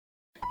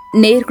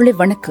நேயர்களே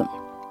வணக்கம்.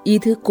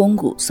 இது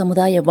கொங்கு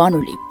சமுதாய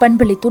வானொலி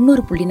பண்பலை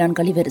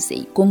 90.4 அலைவரிசை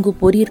கொங்கு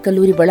பொறியியற்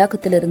கல்லூரி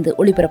வளாகத்திலிருந்து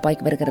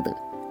ஒளிபரப்பாகி வருகிறது.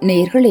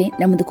 நேயர்களே,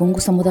 நமது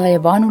கொங்கு சமுதாய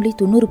வானொலி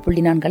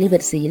 90.4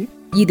 அலைவரிசையில்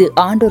இது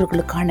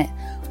ஆண்டோர்களுக்கான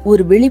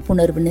ஒரு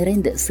விழிப்புணர்வு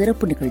நிறைந்த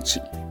சிறப்பு நிகழ்ச்சி.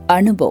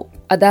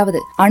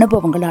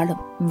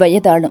 அனுபவங்களாலும்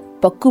வயதாலும்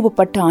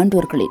பக்குவப்பட்ட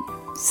ஆண்டோர்களின்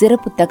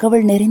சிறப்பு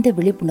தகவல் நிறைந்த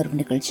விழிப்புணர்வு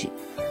நிகழ்ச்சி.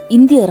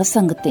 இந்திய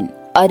அரசாங்கத்தின்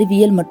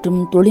அறிவியல் மற்றும்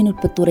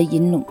தொழில்நுட்பத்துறை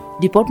என்னும்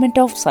டிபார்ட்மெண்ட்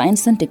ஆஃப்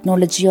சயின்ஸ் அண்ட்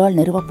டெக்னாலஜியால்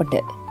நிறுவப்பட்ட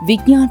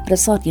விக்ஞான்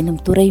பிரசாத் என்னும்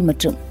துறை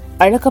மற்றும்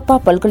அழகப்பா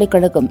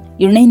பல்கலைக்கழகம்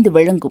இணைந்து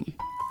வழங்கும்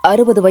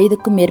 60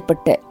 வயதுக்கும்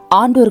மேற்பட்ட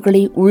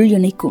ஆண்டோர்களை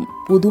உள்இணைக்கும்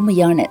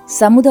புதுமையான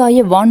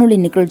சமுதாய வானொலி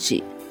நிகழ்ச்சி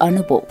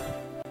அனுபவ்.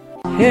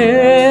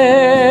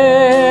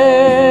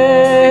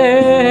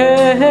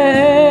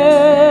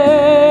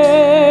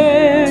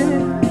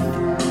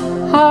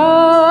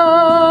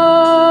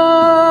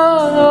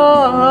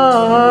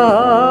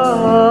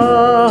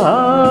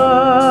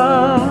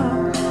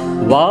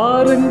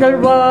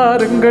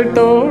 வாருங்கள்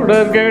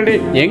தோழர்களே,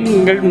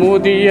 எங்கள்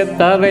முதிய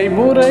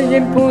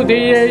தலைமுறையின்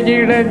புதிய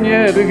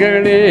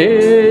இளைஞர்களே.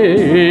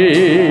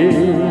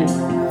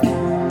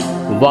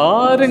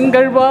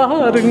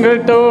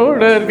 வாருங்கள்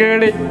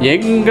தோழர்களே,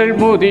 எங்கள்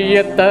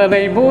முதிய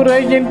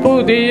தலைமுறையின்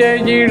புதிய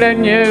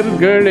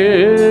இளைஞர்களே.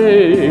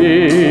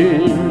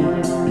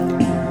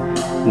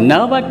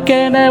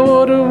 நமக்கென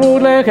ஒரு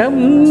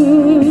உலகம்,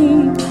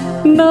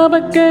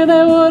 நமக்கென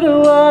ஒரு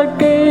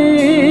வாழ்க்கை,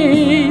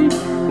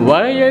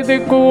 வயது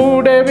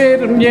கூட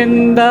வெறும்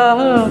எந்தா,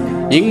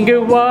 இங்கு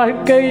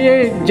வாழ்க்கையே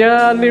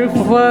ஜாலி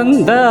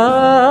வந்தா.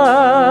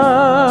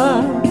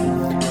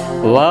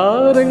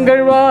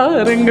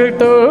 வாருங்கள்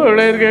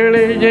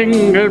தோழர்களே,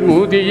 எங்கள்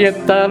முதிய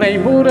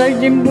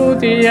தலைமுறையின்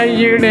புதிய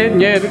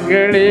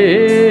இளைஞர்களே.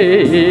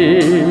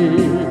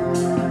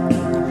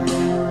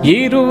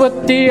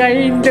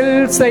 25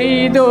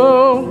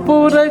 செய்தோம்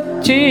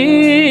புரட்சி,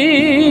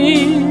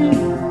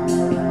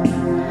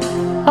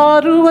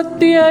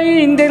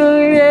 65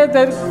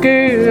 எதற்கு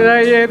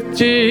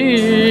அயற்சி.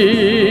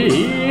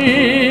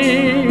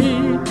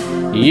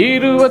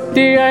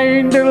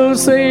 25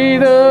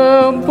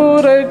 செய்தோம்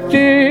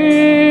புரட்சி,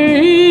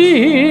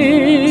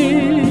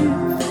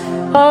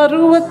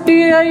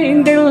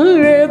 65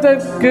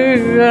 எதற்கு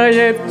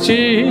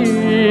அயற்சி.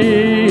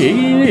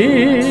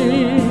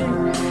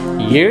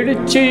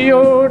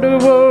 எழுச்சியோடு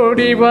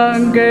ஓடி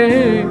வாங்க,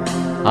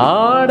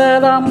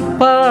 ஆடலாம்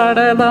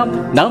பாடலாம்,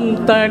 நம்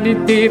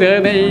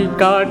தனித்திறனை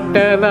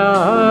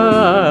காட்டலாம்.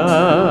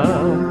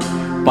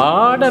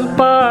 பாடல்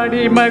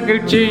பாடி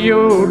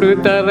மகிழ்ச்சியோடு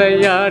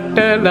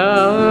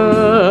தலையாட்டலாம்.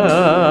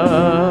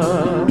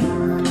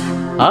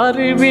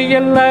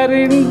 அறிவியல்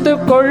அறிந்து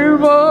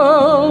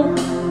கொள்வோம்,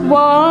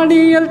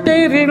 வானியல்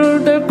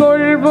தெரிந்து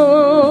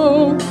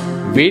கொள்வோம்,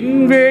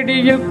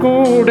 விண்வெளியில்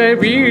கூட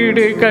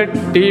வீடு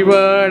கட்டி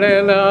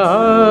வாழலாம்.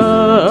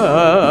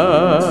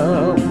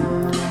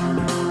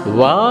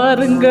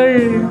 வாருங்கள்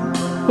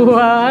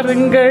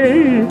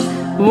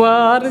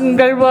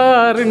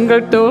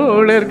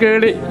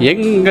தோழர்களே,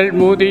 எங்கள்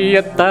முதிய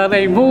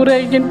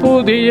தலைமுறையின்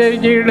புதிய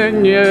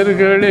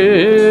இளைஞர்களே.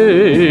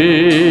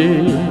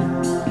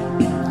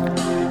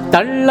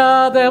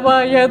 தள்ளாத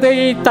வயதை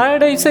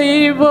தடை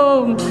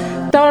செய்வோம்,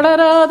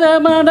 தளராத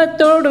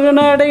மனத்தோடு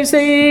நடை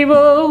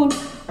செய்வோம்.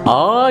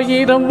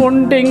 1000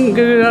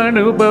 உண்டெங்கு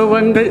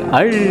அனுபவங்கள்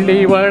அள்ளி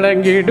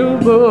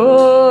வழங்கிடுவோம்.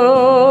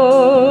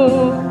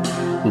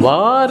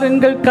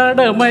 வாருங்கள்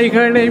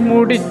கடமைகளை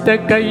முடித்த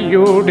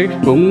கையோடு,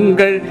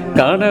 உங்கள்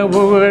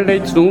கனவுகளை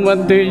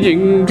சுமந்து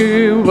இங்கு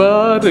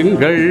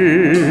வாருங்கள்.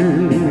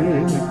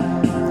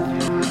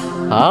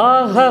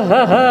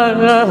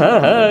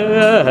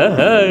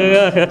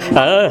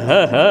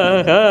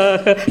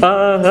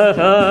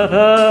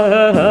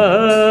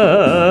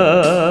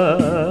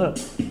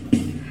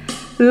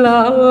 La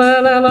la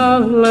la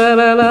la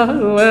la la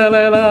la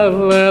la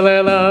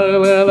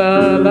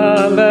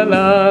la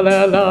la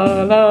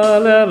la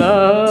la la.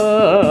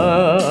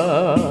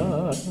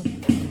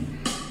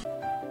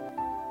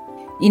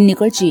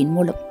 இந்நிகழ்ச்சியின்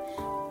மூலம்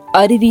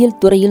அறிவியல்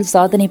துறையில்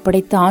சாதனை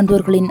படைத்த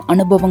ஆண்டோர்களின்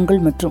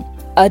அனுபவங்கள் மற்றும்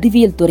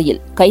அறிவியல்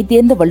துறையில்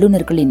கைதேர்ந்த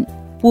வல்லுநர்களின்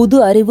புது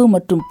அறிவு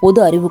மற்றும் பொது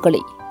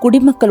அறிவுகளை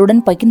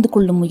குடிமக்களுடன் பகிர்ந்து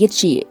கொள்ளும்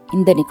முயற்சியே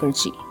இந்த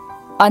நிகழ்ச்சி.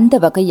 அந்த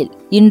வகையில்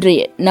இன்றைய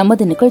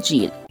நமது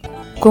நிகழ்ச்சியில்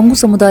கொங்கு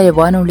சமுதாய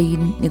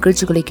வானொலியின்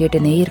நிகழ்ச்சிகளை கேட்ட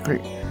நேயர்கள்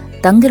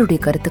தங்களுடைய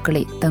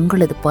கருத்துக்களை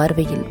தங்களது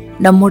பார்வையில்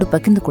நம்மோடு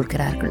பகிர்ந்து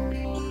கொள்கிறார்கள்.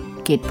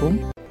 கேட்போம்.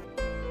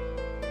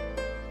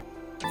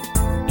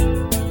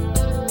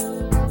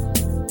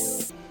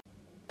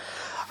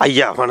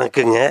 ஐயா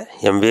வணக்கங்க.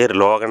 என் பேர்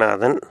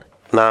லோகநாதன்.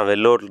 நான்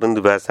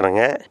வெள்ளோட்டிலிருந்து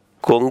பேசுகிறேங்க.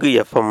 கொங்கு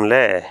எஃப்எம்ல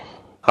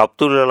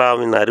அப்துல்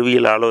கலாமின்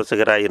அறிவியல்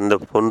ஆலோசகராக இருந்த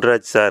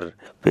பொன்ராஜ் சார்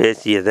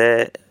பேசியதை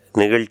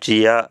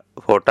நிகழ்ச்சியாக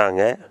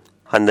போட்டாங்க.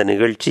 அந்த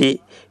நிகழ்ச்சி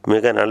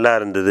மிக நல்லா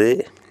இருந்தது.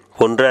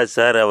 பொன்ராஜ்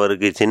சார்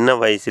அவருக்கு சின்ன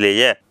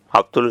வயசுலேயே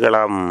அப்துல்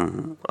கலாம்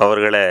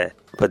அவர்களை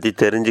பற்றி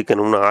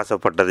தெரிஞ்சுக்கணும்னு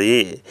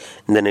ஆசைப்பட்டதையே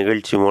இந்த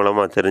நிகழ்ச்சி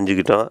மூலமாக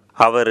தெரிஞ்சுக்கிட்டோம்.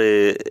 அவர்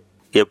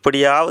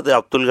எப்படியாவது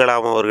அப்துல்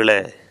கலாம் அவர்களை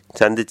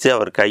சந்தித்து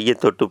அவர் கையை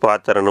தொட்டு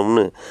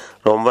பார்த்துறணும்னு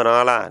ரொம்ப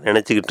நாளாக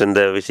நினச்சிக்கிட்டு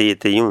இருந்த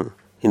விஷயத்தையும்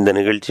இந்த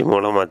நிகழ்ச்சி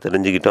மூலமாக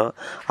தெரிஞ்சுக்கிட்டோம்.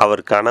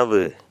 அவர்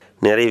கனவு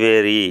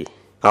நிறைவேறி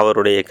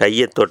அவருடைய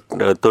கையை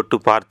தொட்டு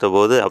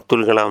பார்த்தபோது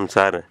அப்துல் கலாம்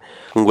சார்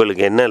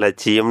உங்களுக்கு என்ன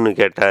லட்சியம்னு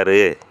கேட்டார்.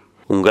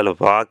 உங்களை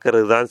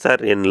பார்க்கறது தான்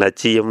சார் என்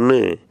லட்சியம்னு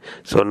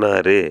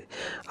சொன்னார்.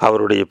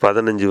 அவருடைய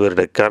 15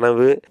 வருட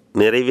கனவு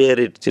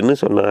நிறைவேறிடுச்சுன்னு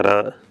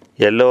சொன்னாராம்.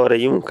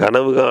 எல்லோரையும்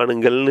கனவு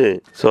காணுங்கள்னு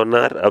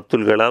சொன்னார்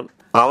அப்துல் கலாம்.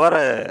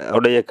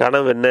 அவருடைய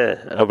கனவு என்ன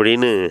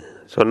அப்படின்னு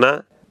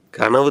சொன்னால்,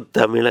 கனவு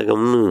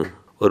தமிழகம்னு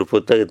ஒரு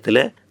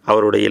புத்தகத்தில்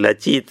அவருடைய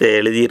லட்சியத்தை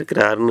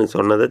எழுதியிருக்கிறாருன்னு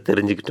சொன்னதை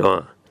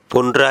தெரிஞ்சுக்கிட்டோம்.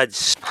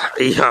 பொன்ராஜ்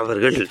ஐயா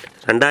அவர்கள்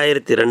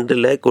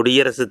 2002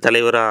 குடியரசுத்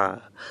தலைவராக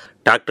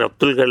டாக்டர்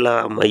அப்துல்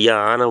கலாம் ஐயா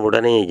ஆன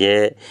உடனேயே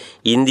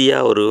இந்தியா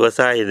ஒரு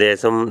விவசாய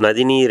தேசம்,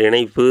 நதிநீர்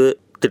இணைப்பு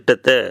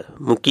திட்டத்தை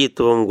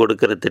முக்கியத்துவம்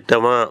கொடுக்கிற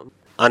திட்டமாக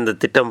அந்த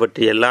திட்டம்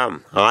பற்றியெல்லாம்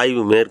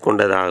ஆய்வு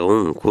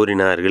மேற்கொண்டதாகவும்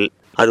கூறினார்கள்.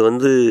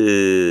 அது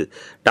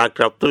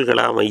டாக்டர் அப்துல்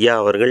கலாம் ஐயா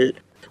அவர்கள்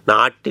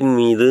நாட்டின்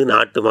மீது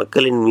நாட்டு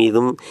மக்களின்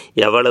மீதும்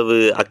எவ்வளவு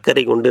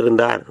அக்கறை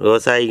கொண்டிருந்தார்,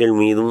 விவசாயிகள்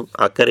மீதும்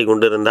அக்கறை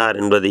கொண்டிருந்தார்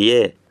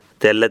என்பதையே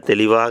தெல்ல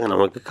தெளிவாக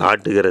நமக்கு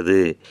காட்டுகிறது.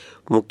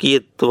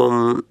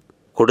 முக்கியத்துவம்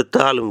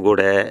கொடுத்தாலும்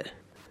கூட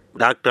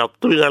டாக்டர்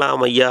அப்துல்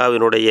கலாம்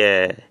ஐயாவினுடைய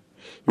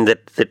இந்த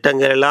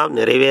திட்டங்களெல்லாம்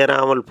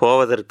நிறைவேறாமல்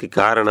போவதற்கு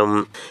காரணம்,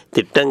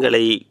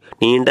 திட்டங்களை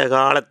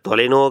நீண்டகால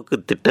தொலைநோக்கு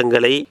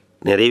திட்டங்களை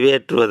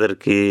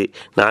நிறைவேற்றுவதற்கு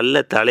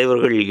நல்ல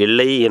தலைவர்கள்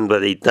இல்லை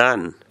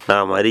என்பதைத்தான்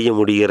நாம் அறிய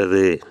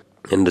முடிகிறது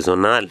என்று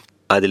சொன்னால்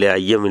அதில்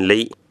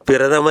ஐயமில்லை.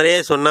 பிரதமரே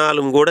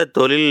சொன்னாலும் கூட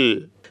தொழில்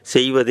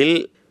செய்வதில்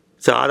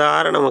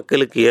சாதாரண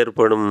மக்களுக்கு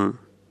ஏற்படும்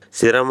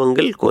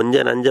சிரமங்கள்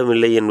கொஞ்ச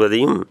நஞ்சமில்லை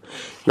என்பதையும்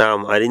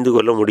நாம் அறிந்து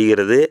கொள்ள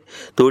முடிகிறது.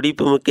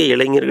 துடிப்புமிக்க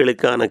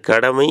இளைஞர்களுக்கான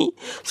கடமை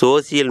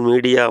சோசியல்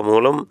மீடியா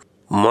மூலம்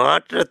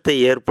மாற்றத்தை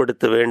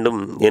ஏற்படுத்த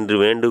வேண்டும் என்று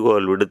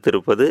வேண்டுகோள்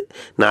விடுத்திருப்பது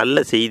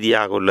நல்ல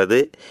செய்தியாக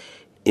உள்ளது.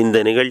 இந்த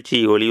நிகழ்ச்சி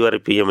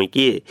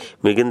ஒளிபரப்பியமைக்கு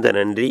மிகுந்த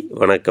நன்றி,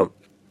 வணக்கம்.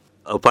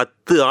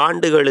 10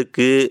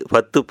 ஆண்டுகளுக்கு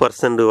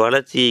 10%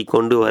 வளர்ச்சியை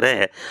கொண்டு வர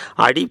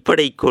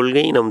அடிப்படை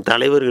கொள்கை நம்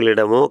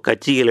தலைவர்களிடமோ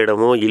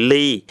கட்சிகளிடமோ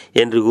இல்லை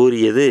என்று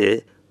கூறியது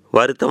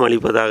வருத்தம்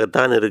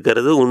அளிப்பதாகத்தான்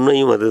இருக்கிறது.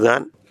 உண்மையும்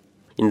அதுதான்.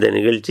 இந்த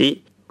நிகழ்ச்சி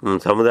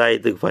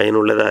சமுதாயத்துக்கு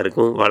பயனுள்ளதாக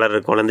இருக்கும், வளர்கிற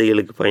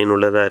குழந்தைகளுக்கு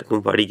பயனுள்ளதாக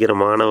இருக்கும், படிக்கிற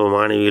மாணவ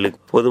மாணவிகளுக்கு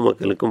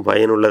பொதுமக்களுக்கும்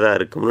பயனுள்ளதாக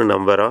இருக்கும்னு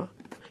நம்புகிறோம்.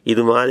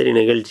 இது மாதிரி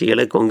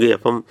நிகழ்ச்சிகளை கொங்கு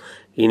எஃப்எம்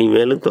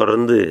இனிமேலும்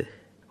தொடர்ந்து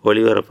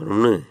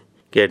ஒளிபரப்பணும்னு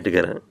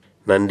கேட்டுக்கிறேன்.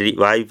 நன்றி,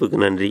 வாய்ப்புக்கு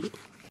நன்றி.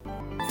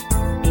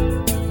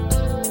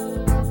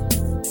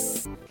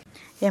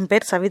 என்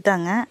பேர்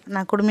சவிதாங்க.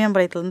 நான்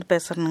குடுமியாம்பாளையத்துலேருந்து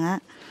பேசுகிறேனுங்க.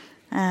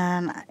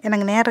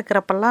 எனக்கு நேரம்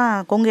இருக்கிறப்பெல்லாம்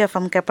கொங்கு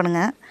எஃப்எம்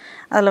கேட்பேனுங்க.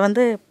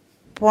 அதில்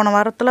போன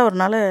வாரத்தில் ஒரு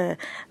நாள்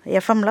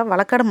எஃப்எம்மில்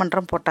வழக்காடு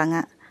மன்றம் போட்டாங்க.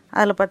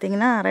 அதில்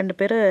பார்த்திங்கன்னா 2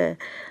 பேர்,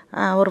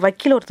 ஒரு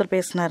வக்கீல் ஒருத்தர்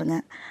பேசினாருங்க,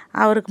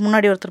 அவருக்கு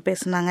முன்னாடி ஒருத்தர்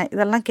பேசினாங்க.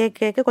 இதெல்லாம்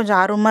கேட்க கொஞ்சம்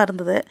ஆர்வமாக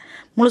இருந்தது.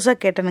 முழுசாக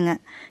கேட்டேனுங்க.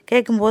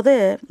 கேட்கும்போது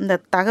இந்த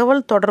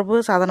தகவல் தொடர்பு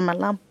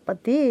சாதனமெல்லாம்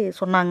பற்றி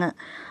சொன்னாங்க.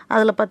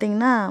 அதில்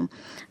பார்த்திங்கன்னா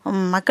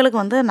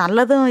மக்களுக்கு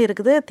நல்லதும்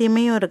இருக்குது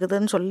தீமையும்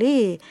இருக்குதுன்னு சொல்லி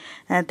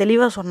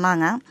தெளிவாக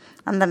சொன்னாங்க.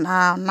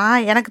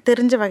 நான் எனக்கு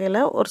தெரிஞ்ச வகையில்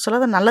ஒரு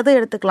சிலதை நல்லதும்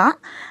எடுத்துக்கலாம்,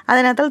 அதே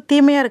நேரத்தில்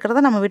தீமையாக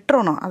இருக்கிறத நம்ம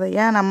விட்டுறணும். அதை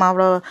ஏன் நம்ம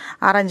அவ்வளோ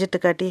ஆராய்ஞ்சிட்டு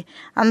காட்டி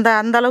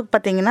அந்த அளவுக்கு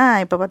பார்த்திங்கன்னா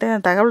இப்போ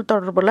பார்த்திங்கன்னா தகவல்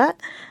தொடர்பில்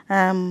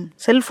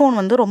செல்ஃபோன்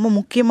ரொம்ப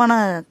முக்கியமான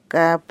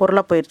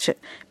பொருளாக போயிடுச்சு.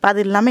 இப்போ அது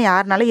இல்லாமல்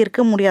யாருனாலும்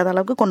இருக்க முடியாத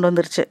அளவுக்கு கொண்டு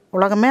வந்துருச்சு.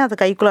 உலகமே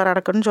அது கைக்குள்ளார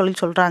அடக்குன்னு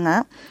சொல்கிறாங்க.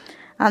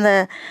 அந்த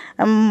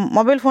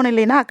மொபைல் ஃபோன்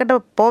இல்லைன்னா அக்கிட்ட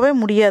போகவே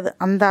முடியாது,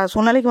 அந்த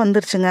சூழ்நிலைக்கு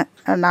வந்துருச்சுங்க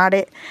நாடே.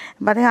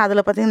 பார்த்திங்கன்னா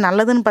அதில் பார்த்திங்கன்னா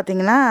நல்லதுன்னு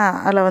பார்த்திங்கன்னா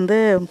அதில்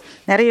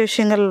நிறைய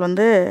விஷயங்கள்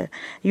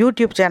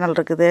யூடியூப் சேனல்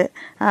இருக்குது.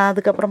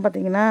 அதுக்கப்புறம்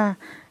பார்த்திங்கன்னா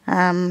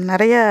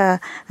நிறைய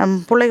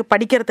பிள்ளைங்க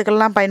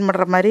படிக்கிறதுக்கெல்லாம்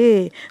பயன்படுற மாதிரி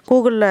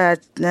கூகுளில்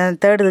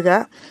தேடுதுங்க,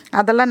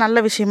 அதெல்லாம் நல்ல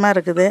விஷயமா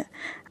இருக்குது.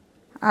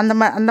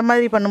 அந்த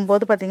மாதிரி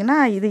பண்ணும்போது பார்த்திங்கன்னா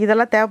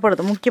இதெல்லாம்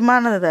தேவைப்படுது,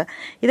 முக்கியமானது.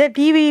 இதே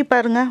டிவி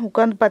பாருங்கள்,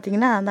 உட்காந்து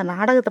பார்த்திங்கன்னா அந்த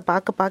நாடகத்தை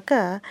பார்க்க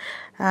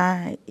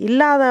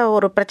இல்லாத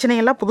ஒரு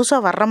பிரச்சனைகள்லாம்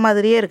புதுசாக வர்ற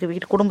மாதிரியே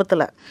இருக்குது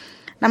குடும்பத்தில்.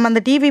 நம்ம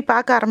அந்த டிவி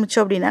பார்க்க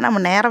ஆரம்பித்தோம் அப்படின்னா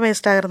நம்ம நேரம்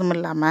வேஸ்ட் ஆகிறதும்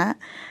இல்லாமல்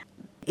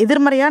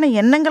எதிர்மறையான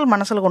எண்ணங்கள்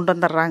மனசில் கொண்டு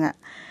வந்துடுறாங்க.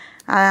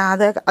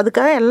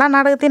 அதுக்காக எல்லா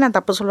நாடகத்தையும் நான்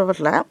தப்பு சொல்ல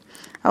வரல.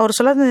 ஒரு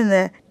சில இந்த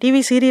டிவி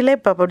சீரியலே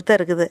இப்போ அப்படித்தான்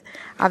இருக்குது.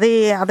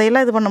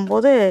 அதையெல்லாம் இது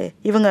பண்ணும்போது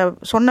இவங்க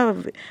சொன்ன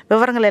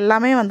விவரங்கள்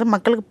எல்லாமே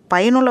மக்களுக்கு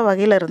பயனுள்ள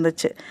வகையில்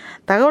இருந்துச்சு.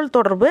 தகவல்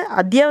தொடர்பு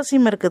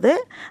அத்தியாவசியம் இருக்குது,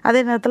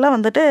 அதே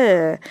நேரத்தில்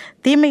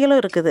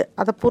தீமைகளும் இருக்குது.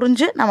 அதை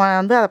புரிஞ்சு நம்ம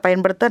அதை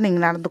பயன்படுத்த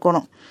நீங்கள்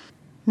நடந்துக்கணும்.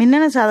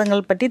 மின்னணு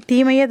சாதனங்கள் பற்றி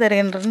தீமையே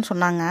தருகின்றன்னு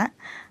சொன்னாங்க.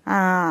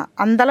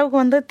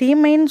 அந்தளவுக்கு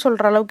தீமைன்னு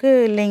சொல்கிற அளவுக்கு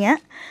இல்லைங்க,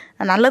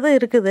 நல்லதும்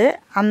இருக்குது.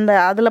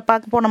 அதில்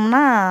பார்க்க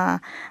போனோம்னா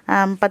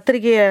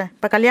பத்திரிக்கை,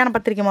 இப்போ கல்யாண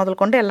பத்திரிக்கை முதல்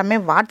கொண்டு எல்லாமே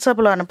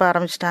வாட்ஸ்அப்பில் அனுப்ப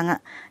ஆரம்பிச்சிட்டாங்க.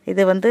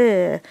 இது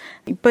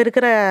இப்போ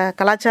இருக்கிற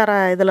கலாச்சார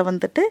இதில்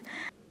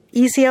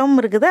ஈஸியாகவும்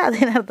இருக்குது,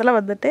 அதே நேரத்தில்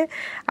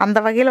அந்த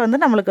வகையில்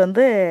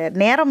நம்மளுக்கு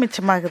நேரம்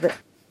மிச்சமாகுது.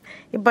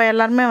 இப்போ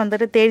எல்லாருமே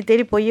வந்துட்டு தேடி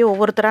தேடி போய்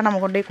ஒவ்வொருத்தராக நம்ம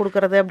கொண்டு போய்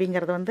கொடுக்குறது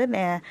அப்படிங்கிறது வந்து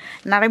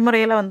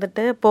நடைமுறையில்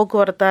வந்துட்டு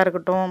போக்குவரத்தாக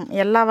இருக்கட்டும்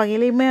எல்லா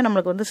வகையிலையுமே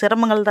நம்மளுக்கு வந்து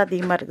சிரமங்கள் தான்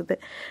அதிகமாக இருக்குது.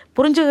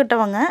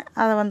 புரிஞ்சுக்கிட்டவங்க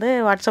அதை வந்து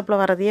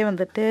வாட்ஸ்அப்பில் வரதையே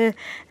வந்துட்டு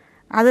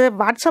அது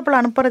வாட்ஸ்அப்பில்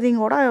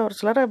அனுப்புறதையும் கூட ஒரு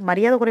சிலர்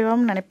மரியாதை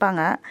குறைவாகவும்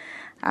நினைப்பாங்க.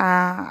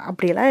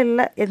 அப்படியெல்லாம்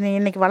இல்லை.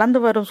 இன்றைக்கி வளர்ந்து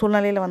வரும்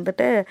சூழ்நிலையில்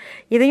வந்துட்டு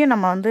இதையும்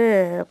நம்ம வந்து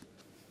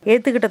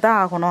ஏற்றுக்கிட்டு தான்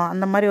ஆகணும்.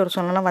 அந்த மாதிரி ஒரு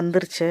சூழ்நிலை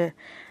வந்துருச்சு.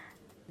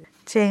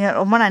 சரிங்க,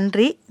 ரொம்ப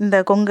நன்றி இந்த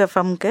கொங்கு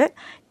எஃப்எம்க்கு.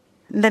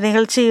 இந்த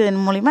நிகழ்ச்சி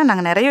மூலிமா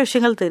நாங்கள் நிறைய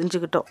விஷயங்கள்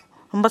தெரிஞ்சுக்கிட்டோம்.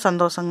 ரொம்ப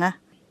சந்தோஷங்க.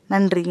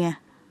 நன்றிங்க.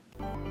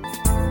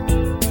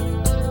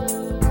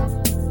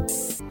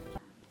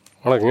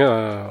 வணக்கங்க.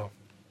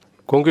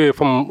 கொங்கு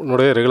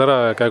எஃப்எம்னுடைய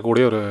ரெகுலராக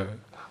கேட்கக்கூடிய ஒரு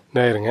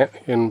நேயருங்க.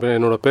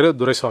 என்னோடய பேர்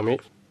துரைசாமி.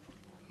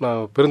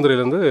 நான்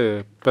பெருந்துறையிலேருந்து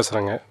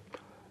பேசுகிறேங்க.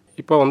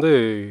 இப்போ வந்து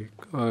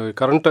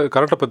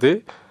கரண்ட்டை பற்றி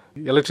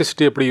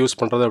எலக்ட்ரிசிட்டி எப்படி யூஸ்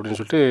பண்ணுறது அப்படின்னு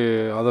சொல்லிட்டு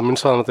அதை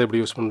மின்சாதனத்தை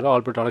எப்படி யூஸ் பண்ணுறது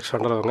ஆல்பர்ட்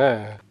அலெக்சாண்டர் அவங்க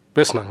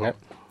பேசினாங்க.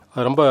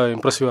 அது ரொம்ப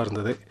இம்ப்ரெசிவாக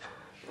இருந்தது.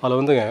 அதில்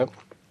வந்துங்க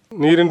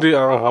நீரின்றி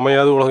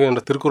அமையாது உலகு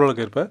என்ற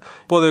திருக்குறளுக்கு ஏற்ப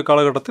இப்போதைய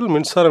காலகட்டத்தில்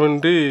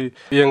மின்சாரமின்றி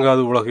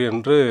இயங்காது உலகு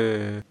என்று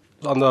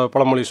அந்த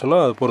பழமொழி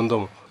சொன்னால் அது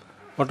பொருந்தும்.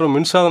 மற்றும்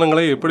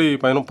மின்சாதனங்களை எப்படி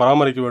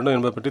பராமரிக்க வேண்டும்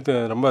என்பதை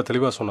பற்றி ரொம்ப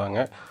தெளிவாக சொன்னாங்க.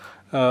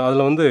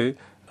 அதில் வந்து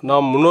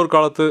நாம் முன்னோர்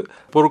காலத்து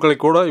பொருட்களை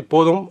கூட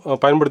இப்போதும்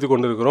பயன்படுத்தி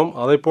கொண்டிருக்கிறோம்.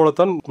 அதை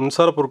போலத்தான்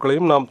மின்சார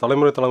பொருட்களையும் நாம்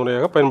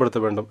தலைமுறையாக பயன்படுத்த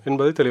வேண்டும்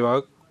என்பதை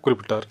தெளிவாக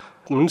குறிப்பிட்டார்.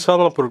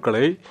 மின்சாதன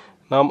பொருட்களை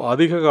நாம்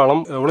அதிக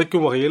காலம்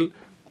உழைக்கும் வகையில்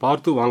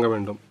பார்த்து வாங்க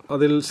வேண்டும்.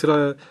 அதில் சில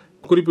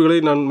குறிப்புகளை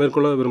நான்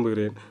மேற்கொள்ள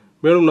விரும்புகிறேன்.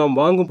 மேலும் நாம்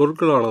வாங்கும்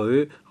பொருட்களானது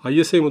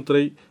ISI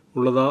முத்திரை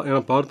உள்ளதா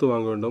என பார்த்து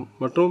வாங்க வேண்டும்.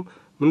 மற்றும்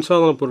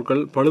மின்சாதன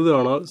பொருட்கள் பழுது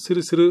ஆனால்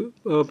சிறு சிறு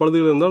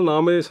பழுதுகள் இருந்தால்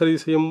நாமே சரி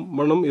செய்யும்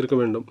வண்ணம் இருக்க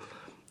வேண்டும்.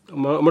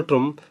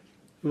 மற்றும்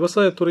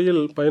விவசாயத்துறையில்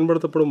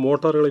பயன்படுத்தப்படும்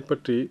மோட்டார்களை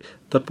பற்றி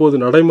தற்போது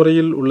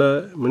நடைமுறையில் உள்ள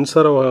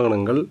மின்சார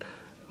வாகனங்கள்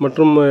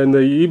மற்றும் இந்த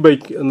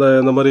இ-பைக்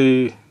இந்த மாதிரி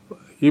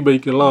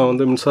இ-பைக்கெல்லாம்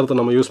வந்து மின்சாரத்தை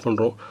நம்ம யூஸ்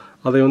பண்ணுறோம்.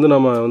 அதை வந்து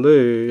நம்ம வந்து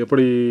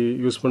எப்படி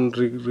யூஸ்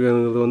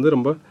பண்ணுறது வந்து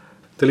ரொம்ப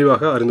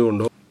தெளிவாக அறிந்து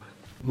கொண்டோம்.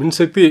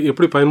 மின்சக்தி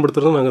எப்படி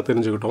பயன்படுத்துறதுன்னு நாங்கள்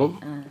தெரிஞ்சுக்கிட்டோம்.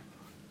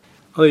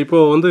 அது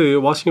இப்போது வந்து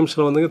வாஷிங்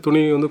மிஷினில் வந்துங்க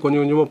துணி வந்து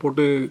கொஞ்சம் கொஞ்சமாக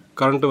போட்டு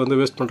கரண்ட்டை வந்து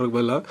வேஸ்ட் பண்ணுறதுக்கு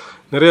பதிலாக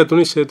நிறையா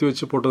துணி சேர்த்து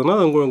வச்சு போட்டதுன்னா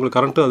உங்களுக்கு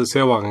கரண்ட்டு அது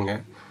சேவ் ஆகுங்க.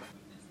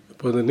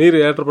 இப்போ இந்த நீர்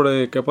ஏற்றப்பட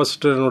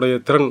கெப்பாசிட்டருடைய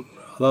திறன்,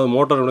 அதாவது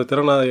மோட்டருடைய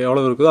திறன்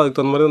எவ்வளோ இருக்குதோ அதுக்கு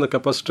தகுந்த மாதிரி அந்த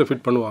கெப்பாசிட்டர்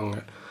ஃபிட் பண்ணுவாங்க.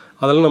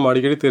 அதெல்லாம் நம்ம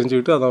அடிக்கடி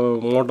தெரிஞ்சுக்கிட்டு அதை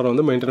மோட்டரை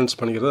வந்து மெயின்டெனன்ஸ்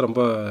பண்ணிக்கிறது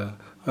ரொம்ப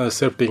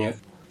சேஃப்டிங்க.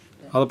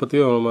 அதை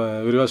பற்றியும் நம்ம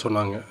விரிவாக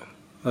சொன்னாங்க.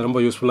 அது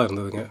ரொம்ப யூஸ்ஃபுல்லாக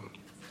இருந்ததுங்க.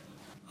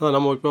 அதான்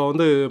நம்ம இப்போ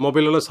வந்து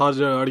மொபைலெல்லாம்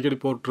சார்ஜ் அடிக்கடி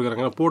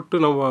போட்டுருக்குறாங்க. போட்டு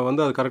நம்ம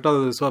வந்து அது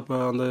கரெக்டாக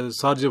அந்த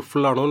சார்ஜ்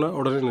ஃபுல்லானோன்னு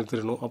உடனே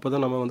நிறுத்திடணும். அப்போ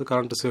தான் நம்ம வந்து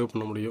கரண்ட்டு சேவ்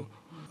பண்ண முடியும்.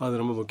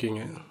 அது ரொம்ப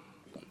முக்கியங்க.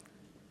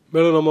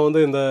 மேலும் நம்ம வந்து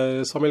இந்த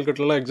சமையல்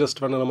கட்டிலலாம் எக்ஸாஸ்ட்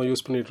ஃபேனை நம்ம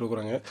யூஸ் பண்ணிகிட்டு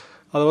இருக்கிறோங்க.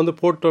 அதை வந்து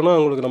போட்டோன்னா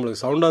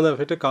நம்மளுக்கு சவுண்டாக அந்த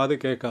எஃபெக்டே காது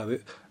கேட்காது.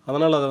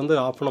 அதனால் அதை வந்து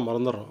ஆஃப் பண்ண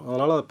மறந்துடுறோம்.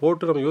 அதனால் அதை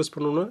போட்டு நம்ம யூஸ்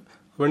பண்ணணுன்னா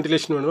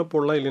வென்டிலேஷன் வேணும்னா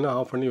போடலாம், இல்லைன்னா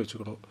ஆஃப் பண்ணி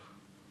வச்சுக்கணும்.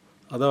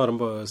 அதான்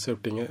ரொம்ப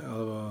சேஃப்டிங்க.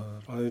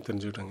 அதையும்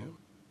தெரிஞ்சுக்கிட்டேங்க.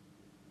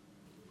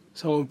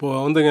 ஸோ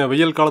இப்போது வந்துங்க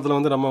வெயில் காலத்தில்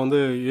வந்து நம்ம வந்து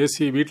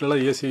ஏசி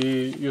வீட்டிலலாம் ஏசி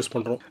யூஸ்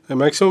பண்ணுறோம்.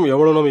 மேக்ஸிமம்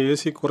எவ்வளோ நம்ம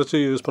ஏசி குறைச்சி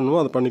யூஸ் பண்ணுமோ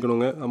அதை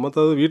பண்ணிக்கணுங்க.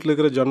 மற்றது வீட்டில்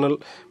இருக்கிற ஜன்னல்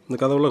இந்த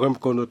கதவுலாம்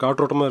கொஞ்சம்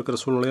காற்றோட்டமாக இருக்கிற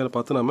சூழ்நிலையை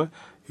பார்த்து நம்ம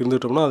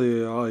இருந்துட்டோம்னா அது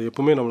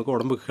எப்பவுமே நம்மளுக்கு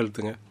உடம்புக்கு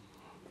ஹெல்த்துங்க.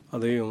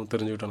 அதையும்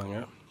தெரிஞ்சுக்கிட்டோம்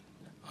நாங்கள்.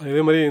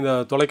 இதே மாதிரி இந்த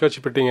தொலைக்காட்சி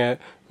பெட்டிங்க,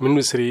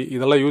 மின்விசிறி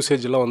இதெல்லாம்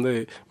யூசேஜ் எல்லாம் வந்து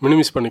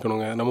மினிமைஸ்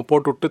பண்ணிக்கணுங்க. நம்ம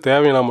போட்டுவிட்டு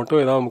தேவையான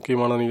மட்டும் ஏதாவது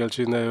முக்கியமான நிகழ்ச்சி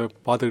இந்த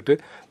பார்த்துக்கிட்டு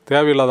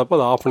தேவையில்லாதப்போ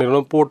அதை ஆஃப்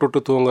பண்ணிடணும்.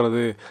 போட்டுவிட்டு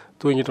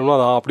தூங்கிட்டோம்னா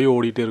அது அப்படியே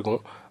ஓடிட்டே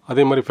இருக்கும்.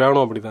 அதே மாதிரி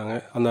ஃபேனும் அப்படி தாங்க.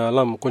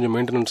 எல்லாம் கொஞ்சம்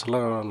மெயின்டெனன்ஸ்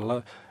எல்லாம் நல்லா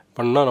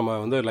பண்ணால் நம்ம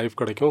வந்து லைஃப்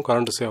கிடைக்கும்,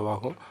 கரண்ட்டு சேவ்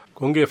ஆகும்.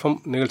 கொங்கு எஃப்எம்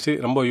நிகழ்ச்சி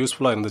ரொம்ப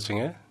யூஸ்ஃபுல்லாக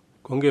இருந்துச்சுங்க.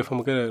 கொங்கு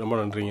எஃப்எம்முக்கு ரொம்ப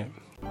நன்றிங்க.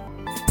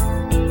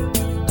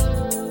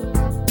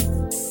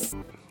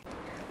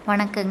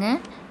 வணக்கங்க.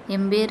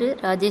 என் பேர்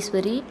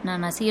ராஜேஸ்வரி.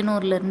 நான்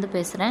நசியனூர்லேருந்து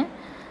பேசுகிறேன்.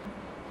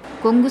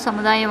 கொங்கு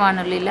சமுதாய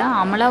வானொலியில்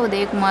அமலா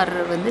உதயகுமார்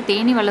வந்து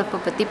தேனீ வளர்ப்பை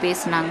பற்றி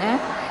பேசினாங்க.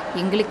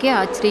 எங்களுக்கே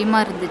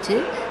ஆச்சரியமாக இருந்துச்சு.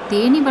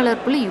 தேனீ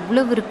வளர்ப்பில்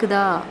இவ்வளவு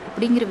இருக்குதா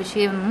அப்படிங்கிற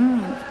விஷயமும்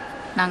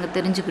நாங்கள்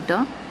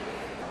தெரிஞ்சுக்கிட்டோம்.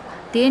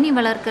 தேனீ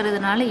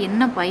வளர்க்கறதுனால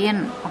என்ன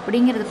பயன்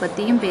அப்படிங்கிறத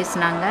பற்றியும்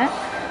பேசினாங்க.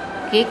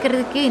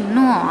 கேட்குறதுக்கே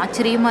இன்னும்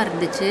ஆச்சரியமாக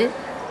இருந்துச்சு.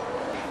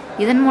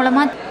 இதன்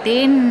மூலமாக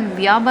தேன்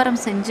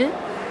வியாபாரம் செஞ்சு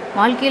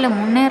வாழ்க்கையில்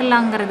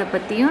முன்னேறலாங்கிறத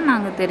பற்றியும்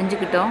நாங்கள்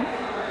தெரிஞ்சுக்கிட்டோம்.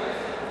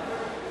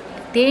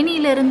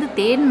 தேனியிலிருந்து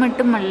தேன்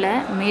மட்டுமல்ல,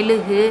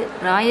 மெழுகு,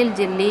 ராயல்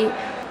ஜெல்லி,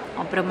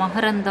 அப்புறம்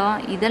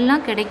மகரந்தம்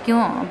இதெல்லாம்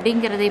கிடைக்கும்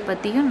அப்படிங்கிறதை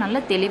பற்றியும்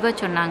நல்லா தெளிவாக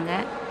சொன்னாங்க.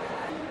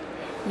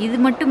 இது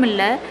மட்டும்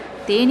இல்லை,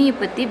 தேனியை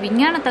பற்றி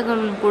விஞ்ஞான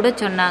தகவல் கூட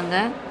சொன்னாங்க.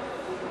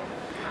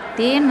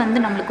 தேன் வந்து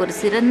நம்மளுக்கு ஒரு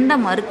சிறந்த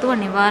மருத்துவ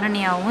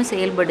நிவாரணியாகவும்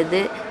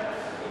செயல்படுது.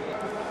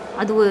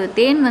 அது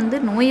தேன் வந்து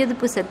நோய்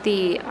எதிர்ப்பு சக்தி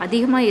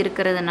அதிகமாக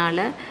இருக்கிறதுனால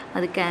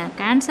அது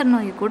கேன்சர்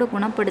நோய் கூட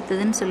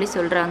குணப்படுத்துதுன்னு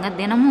சொல்கிறாங்க.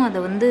 தினமும் அதை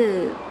வந்து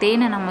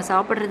தேனை நம்ம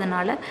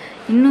சாப்பிட்றதுனால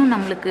இன்னும்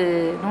நம்மளுக்கு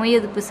நோய்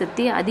எதிர்ப்பு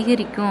சக்தி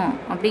அதிகரிக்கும்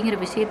அப்படிங்கிற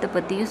விஷயத்தை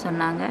பற்றியும்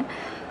சொன்னாங்க.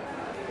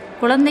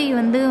 குழந்தை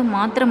வந்து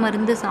மாத்திரை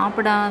மருந்து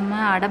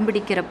சாப்பிடாமல்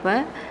அடம்பிடிக்கிறப்ப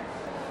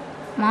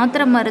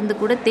மாத்திரை மருந்து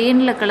கூட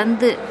தேனில்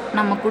கலந்து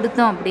நம்ம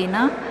கொடுத்தோம்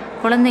அப்படின்னா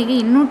குழந்தைங்க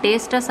இன்னும்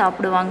டேஸ்ட்டாக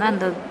சாப்பிடுவாங்க,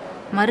 அந்த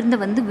மருந்தை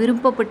வந்து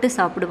விருப்பப்பட்டு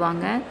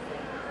சாப்பிடுவாங்க.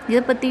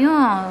 இதை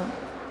பற்றியும்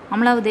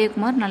அமலா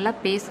உதயகுமார் நல்லா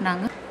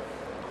பேசினாங்க.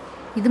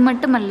 இது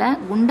மட்டுமல்ல,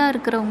 குண்டாக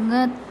இருக்கிறவங்க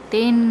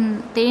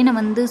தேனை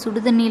வந்து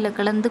சுடுதண்ணியில்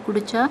கலந்து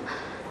குடித்தா,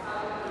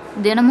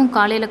 தினமும்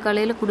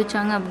காலையில்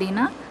குடித்தாங்க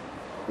அப்படின்னா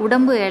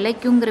உடம்பு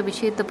இளைக்குங்கிற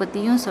விஷயத்தை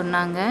பற்றியும்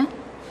சொன்னாங்க.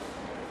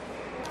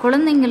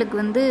 குழந்தைங்களுக்கு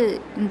வந்து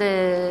இந்த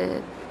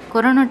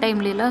கொரோனா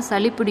டைம்லலாம்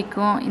சளி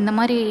பிடிக்கும், இந்த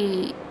மாதிரி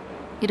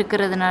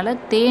இருக்கிறதுனால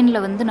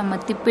தேனில் வந்து நம்ம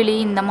திப்பிலி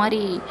இந்த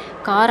மாதிரி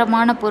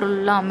காரமான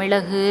பொருள்லாம்,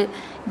 மிளகு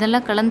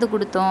இதெல்லாம் கலந்து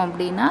கொடுத்தோம்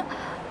அப்படின்னா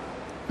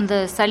இந்த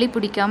சளி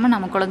பிடிக்காமல்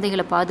நம்ம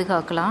குழந்தைகளை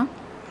பாதுகாக்கலாம்.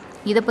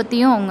 இதை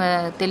பற்றியும் அவங்க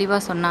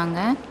தெளிவாக சொன்னாங்க.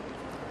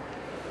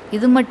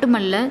 இது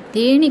மட்டுமல்ல,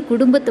 தேனி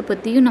குடும்பத்தை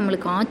பற்றியும்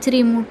நம்மளுக்கு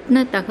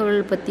ஆச்சரியமூட்டின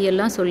தகவல்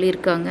பற்றியெல்லாம்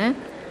சொல்லியிருக்காங்க.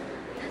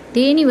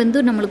 தேனி வந்து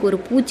நம்மளுக்கு ஒரு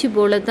பூச்சி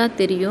போல தான்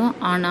தெரியும்.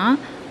 ஆனால்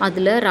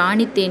அதில்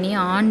ராணி தேனி,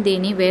 ஆண்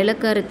தேனி,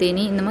 வேலைக்கார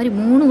தேனி இந்த மாதிரி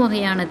 3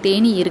 வகையான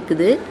தேனி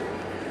இருக்குது.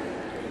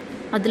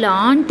 அதில்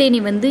ஆண் தேனி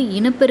வந்து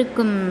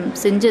இனப்பெருக்கம்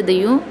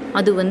செஞ்சதையும்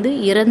அது வந்து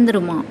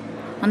இறந்துருமா,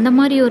 அந்த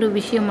மாதிரி ஒரு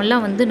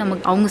விஷயமெல்லாம் வந்து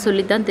நமக்கு அவங்க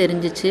சொல்லித்தான்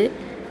தெரிஞ்சிச்சு.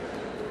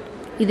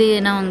 இதை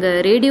நாங்கள்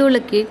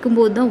ரேடியோவில்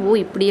கேட்கும்போது தான்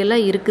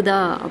இப்படியெல்லாம்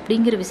இருக்குதா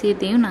அப்படிங்கிற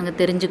விஷயத்தையும் நாங்கள்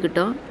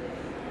தெரிஞ்சுக்கிட்டோம்.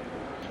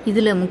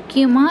 இதில்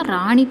முக்கியமாக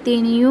ராணி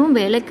தேனியும்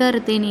வேலைக்கார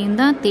தேனியும்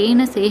தான்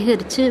தேனை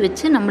சேகரித்து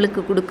வச்சு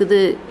நம்மளுக்கு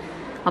கொடுக்குது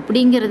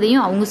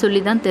அப்படிங்கிறதையும் அவங்க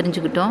சொல்லி தான்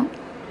தெரிஞ்சுக்கிட்டோம்.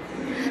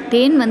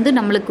 தேன் வந்து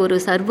நம்மளுக்கு ஒரு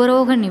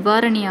சர்வரோக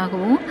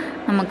நிவாரணியாகவும்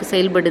நமக்கு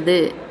செயல்படுது.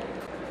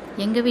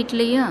 எங்கள்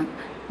வீட்லேயும்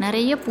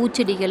நிறைய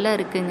பூச்செடிகள்லாம்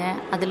இருக்குங்க.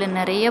 அதில்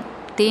நிறைய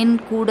தேன்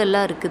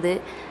கூடெல்லாம் இருக்குது.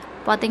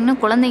 பார்த்திங்கன்னா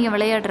குழந்தைங்க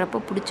விளையாடுறப்போ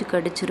பிடிச்சி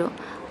கடிச்சிரும்.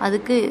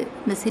 அதுக்கு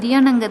இந்த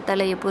சிறியானங்க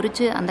தலையை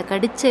பொறிச்சு அந்த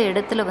கடித்த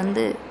இடத்துல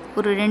வந்து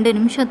ஒரு 2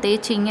 நிமிஷம்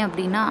தேய்ச்சிங்க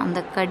அப்படின்னா அந்த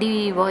கடி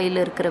வாயில்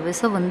இருக்கிற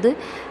விஷம் வந்து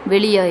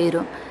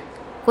வெளியாயிரும்.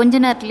 கொஞ்ச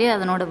நேரத்துலேயே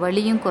அதனோட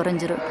வலியும்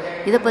குறைஞ்சிரும்.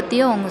 இதை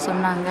பற்றியும் அவங்க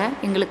சொன்னாங்க.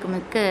 எங்களுக்கு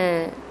மிக்க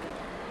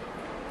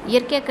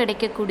இயற்கையாக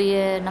கிடைக்கக்கூடிய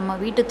நம்ம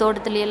வீட்டு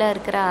தோட்டத்துலையெல்லாம்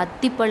இருக்கிற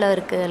அத்திப்பழம்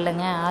இருக்குது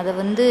இல்லைங்க, அதை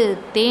வந்து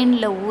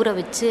தேனில் ஊற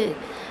வச்சு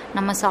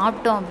நம்ம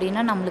சாப்பிட்டோம்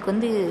அப்படின்னா நம்மளுக்கு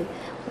வந்து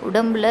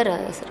உடம்பில்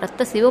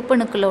ரத்த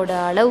சிவப்பணுக்களோட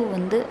அளவு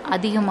வந்து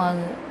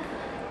அதிகமாகும்.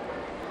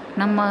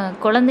 நம்ம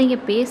குழந்தைங்க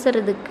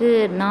பேசுகிறதுக்கு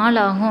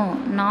நாளாகும்,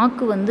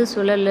 நாக்கு வந்து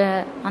சுழலை,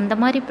 அந்த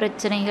மாதிரி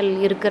பிரச்சனைகள்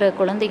இருக்கிற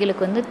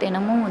குழந்தைகளுக்கு வந்து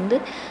தினமும் வந்து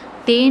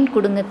தேன்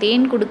கொடுங்க.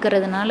 தேன்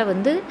கொடுக்கறதுனால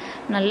வந்து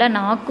நல்லா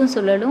நாக்கும்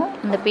சுழலும்,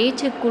 அந்த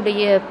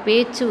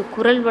பேச்சு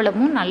குரல்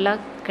வளமும் நல்லா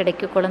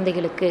கிடைக்கும்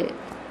குழந்தைகளுக்கு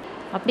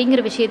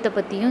அப்படிங்கிற விஷயத்தை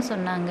பற்றியும்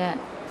சொன்னாங்க.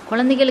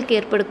 குழந்தைகளுக்கு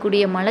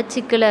ஏற்படக்கூடிய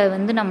மலச்சிக்கலை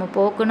வந்து நம்ம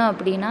போக்கணும்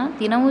அப்படின்னா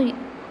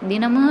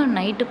தினமும்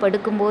நைட்டு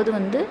படுக்கும்போது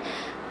வந்து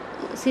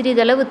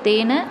சிறிதளவு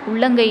தேனை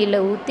உள்ளங்கையில்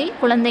ஊற்றி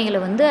குழந்தைகளை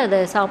வந்து அதை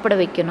சாப்பிட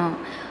வைக்கணும்.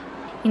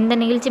 இந்த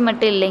நிகழ்ச்சி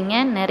மட்டும் இல்லைங்க,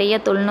 நிறைய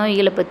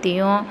தொழுநோய்களை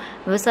பற்றியும்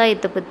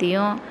விவசாயத்தை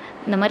பற்றியும்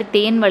இந்த மாதிரி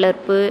தேன்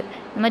வளர்ப்பு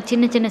இந்த மாதிரி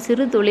சின்ன சின்ன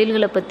சிறு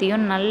தொழில்களை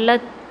பற்றியும் நல்லா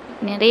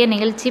நிறைய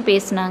நிகழ்ச்சி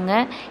பேசினாங்க.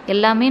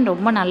 எல்லாமே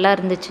ரொம்ப நல்லா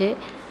இருந்துச்சு,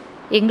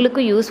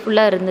 எங்களுக்கும்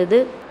யூஸ்ஃபுல்லாக இருந்தது.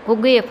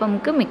 கொங்கு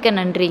எஃப்எம்க்கு மிக்க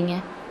நன்றிங்க.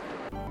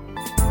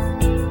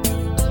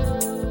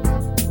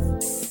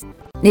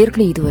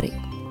 நேர்களே, இதுவரை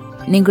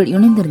நீங்கள்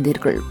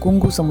இணைந்திருந்தீர்கள்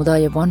கொங்கு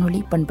சமுதாய வானொலி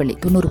பண்பலை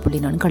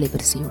 90.4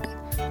 அலைவரிசையோடு.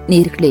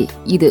 நேர்களே,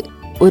 இது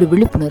ஒரு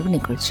விழிப்புணர்வு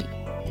நிகழ்ச்சி.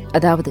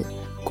 அதாவது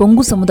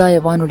கொங்கு சமுதாய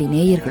வானொலி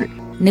நேயர்கள்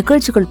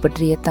நிகழ்ச்சிகள்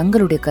பற்றிய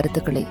தங்களுடைய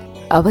கருத்துக்களை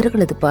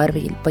அவர்களது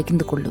பார்வையில்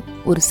பகிர்ந்து கொள்ளும்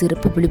ஒரு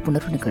சிறப்பு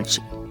விழிப்புணர்வு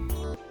நிகழ்ச்சி.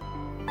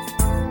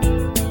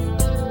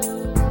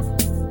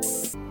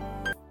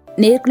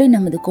 நேர்களே,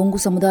 நமது கொங்கு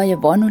சமுதாய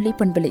வானொலி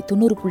பண்பலை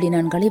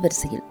 90.4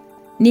 அலைவரிசையில்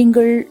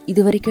நீங்கள்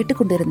இதுவரை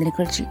கேட்டுக்கொண்டிருந்த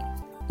நிகழ்ச்சி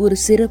ஒரு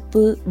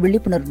சிறப்பு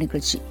விழிப்புணர்வு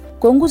நிகழ்ச்சி.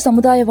 கொங்கு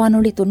சமுதாய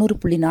வானொலி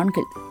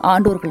 90.4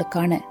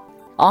 ஆண்டோர்களுக்கான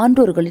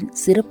ஆண்டோர்களின்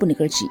சிறப்பு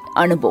நிகழ்ச்சி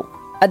அனுபவம்.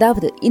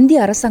 அதாவது இந்திய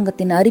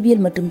அரசாங்கத்தின்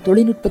அறிவியல் மற்றும்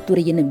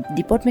தொழில்நுட்பத்துறை என்னும்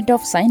டிபார்ட்மெண்ட்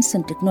ஆஃப் சயின்ஸ்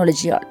அண்ட்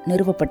டெக்னாலஜியால்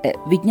நிறுவப்பட்ட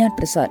விஞ்ஞான்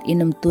பிரசார்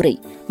என்னும் துறை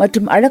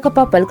மற்றும்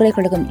அழகப்பா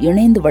பல்கலைக்கழகம்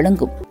இணைந்து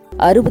வழங்கும்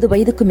 60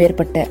 வயதுக்கும்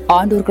மேற்பட்ட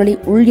ஆண்டோர்களை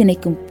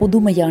உள்இணைக்கும்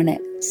புதுமையான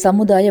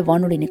சமுதாய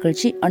வானொலி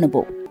நிகழ்ச்சி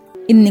அனுபவம்.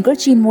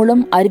 இந்நிகழ்ச்சியின்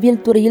மூலம்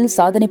அறிவியல் துறையில்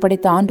சாதனை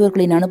படைத்த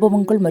ஆண்டோர்களின்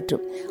அனுபவங்கள்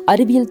மற்றும்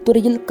அறிவியல்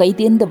துறையில்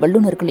கைதேர்ந்த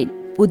வல்லுநர்களின்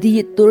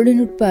புதிய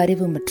தொழில்நுட்ப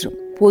அறிவு மற்றும்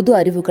பொது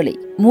அறிவுகளை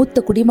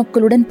மூத்த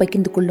குடிமக்களுடன்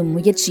பகிர்ந்து கொள்ளும்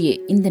முயற்சியே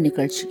இந்த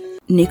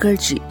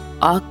நிகழ்ச்சி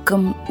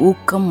ஆக்கம்,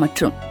 ஊக்கம்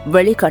மற்றும்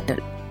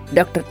வழிகாட்டல்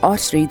டாக்டர்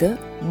ஆர் ஸ்ரீதர்.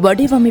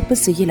 வடிவமைப்பு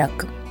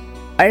செயலாக்கம்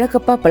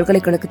அழகப்பா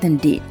பல்கலைக்கழகத்தின்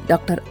டீன்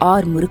டாக்டர்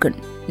ஆர் முருகன்.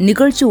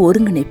 நிகழ்ச்சி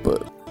ஒருங்கிணைப்பு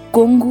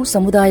கொங்கு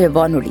சமுதாய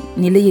வானொலி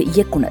நிலைய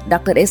இயக்குனர்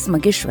டாக்டர் எஸ்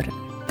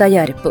மகேஸ்வரன்.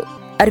 தயாரிப்பு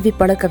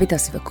அறிவிப்பாளர் கவிதா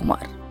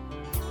சிவகுமார்.